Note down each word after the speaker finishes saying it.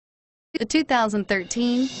The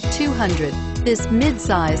 2013 200. This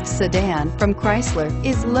mid-sized sedan from Chrysler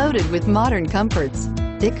is loaded with modern comforts.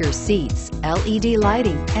 Thicker seats, LED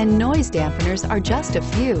lighting, and noise dampeners are just a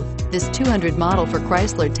few. This 200 model for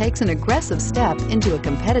Chrysler takes an aggressive step into a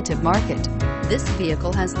competitive market. This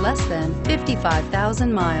vehicle has less than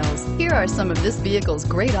 55,000 miles. Here are some of this vehicle's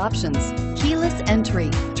great options: keyless entry,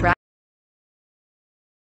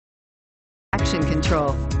 traction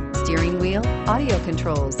control, steering wheel audio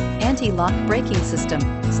controls, anti-lock braking system,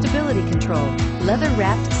 stability control,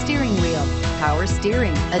 leather-wrapped steering wheel, power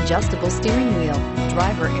steering, adjustable steering wheel,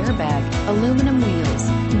 driver airbag, aluminum wheels.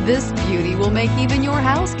 This beauty will make even your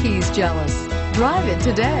house keys jealous. Drive it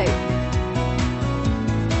today.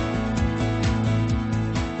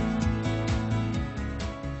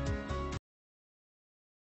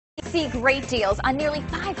 See great deals on nearly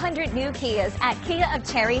 500 new Kias at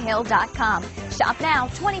KiaofCherryHill.com. Shop now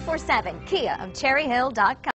 24/7, KiaofCherryHill.com.